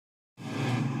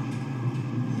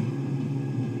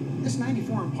This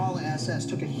 94 Impala SS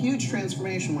took a huge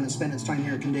transformation when it spent its time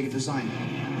here at Kindig-it-Design.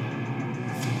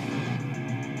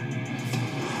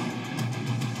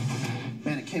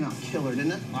 Man, it came out killer,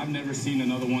 didn't it? I've never seen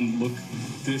another one look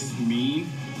this mean.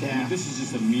 Yeah. I mean, this is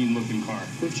just a mean-looking car.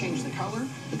 We've changed the color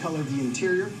of the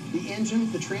interior, the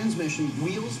engine, the transmission,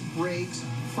 wheels, brakes,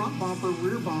 front bumper,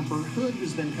 rear bumper, hood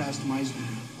has been customized.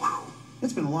 Whew,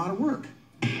 it's been a lot of work.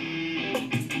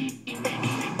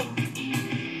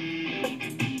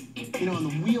 You know,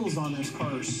 and the wheels on this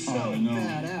car are so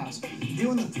badass.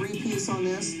 Doing the three-piece on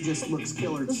this just looks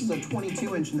killer. This is a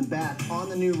 22-inch in the back, on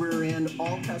the new rear end,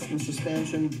 all custom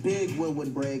suspension, big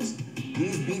Willwood brakes.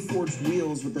 These B-forged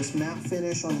wheels with this matte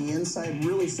finish on the inside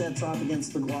really sets off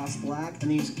against the gloss black,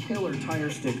 and these killer tire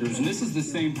stickers. And this is the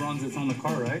same bronze that's on the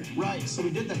car, right? Right, so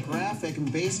we did the graphic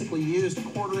and basically used a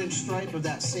 1/4-inch stripe of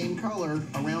that same color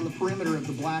around the perimeter of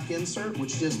the black insert,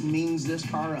 which just means this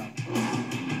car up.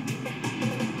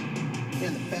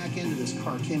 And the back end of this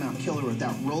car came out killer with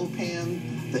that roll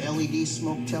pan, the LED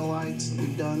smoke taillights that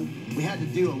we've done. We had to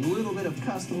do a little bit of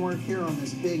custom work here on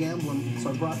this big emblem,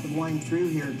 so I brought the line through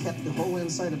here, kept the whole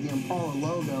inside of the Impala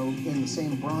logo in the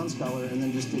same bronze color, and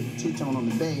then just did two-tone on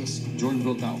the base. Jordan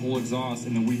built that whole exhaust,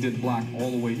 and then we did black all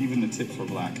the way, even the tips were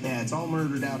black. Yeah, it's all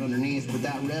murdered out underneath, but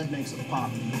that red makes it pop.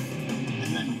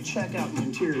 And then check out the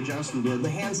interior Justin did. The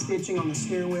hand stitching on the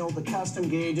steering wheel, the custom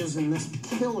gauges, and this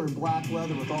killer black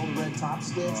leather with all the red top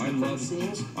stitch. I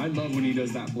love when he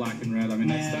does that black and red. I mean,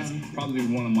 that's probably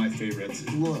one of my favorites.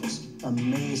 Looks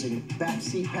amazing. Back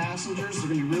seat passengers are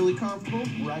going to be really comfortable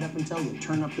right up until you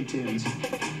turn up the tunes.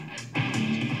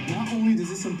 Not only does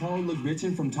this Impala look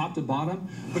bitchin' from top to bottom,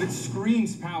 but it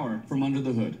screams power from under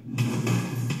the hood.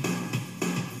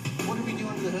 What do we do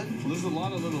under the hood? Well, there's a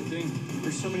lot of little things.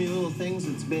 There's so many little things,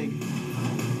 it's big.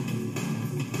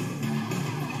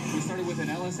 We started with an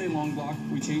LSA long block,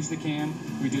 we changed the cam,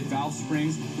 we did valve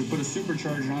springs, we put a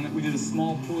supercharger on it, we did a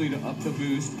small pulley to up the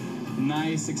boost,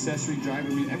 nice accessory drive. I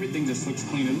mean, everything just looks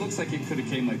clean. It looks like it could have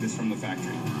came like this from the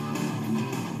factory.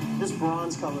 This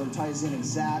bronze color ties in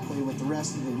exactly with the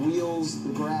rest of the wheels,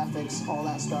 the graphics, all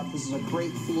that stuff. This is a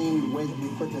great theme, the way that we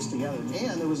put this together.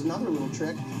 And there was another little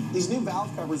trick. These new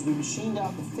valve covers, we machined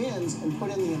out the fins and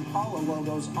put in the Impala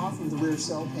logos off of the rear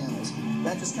cell panels.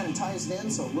 That just kind of ties it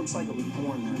in, so it looks like it was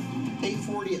born there.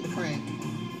 840 at the crank,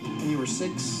 and you were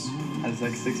That's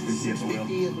like 650 at the wheel.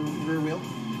 650 at the rear wheel.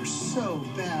 You're so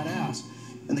badass.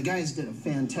 And the guys did a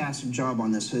fantastic job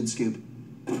on this hood scoop.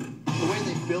 The way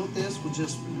they built this was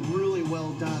just really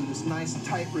well done. This nice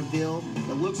tight reveal.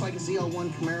 It looks like a ZL1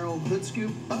 Camaro hood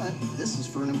scoop, but this is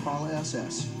for an Impala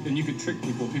SS. And you could trick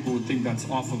people. People would think that's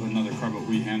off of another car, but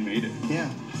we handmade it. Yeah.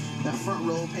 That front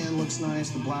roll pan looks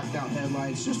nice. The blacked out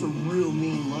headlights. Just a real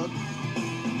mean look.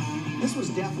 This was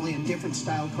definitely a different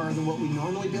style car than what we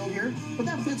normally build here, but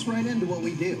that fits right into what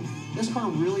we do. This car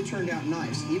really turned out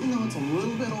nice. Even though it's a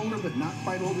little bit older, but not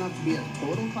quite old enough to be a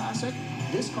total classic,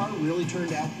 this car really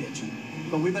turned out bitchin'.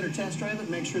 But we better test drive it and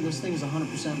make sure this thing's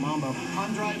 100% Mambo.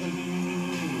 I'm driving.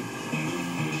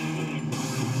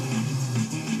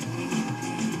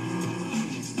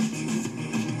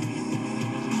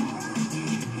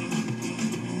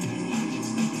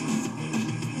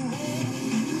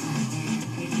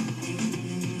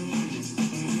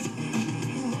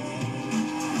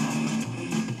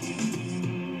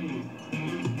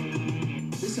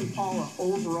 Impala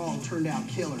overall turned out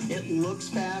killer. It looks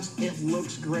fast, it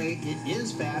looks great, it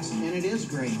is fast, and it is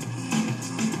great.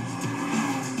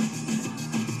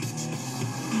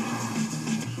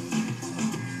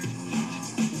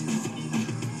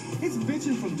 It's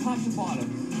bitchin' from top to bottom.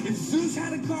 If Zeus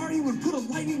had a car, he would put a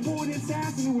lightning bolt in its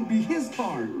ass and it would be his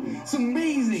car. It's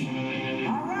amazing.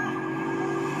 All right.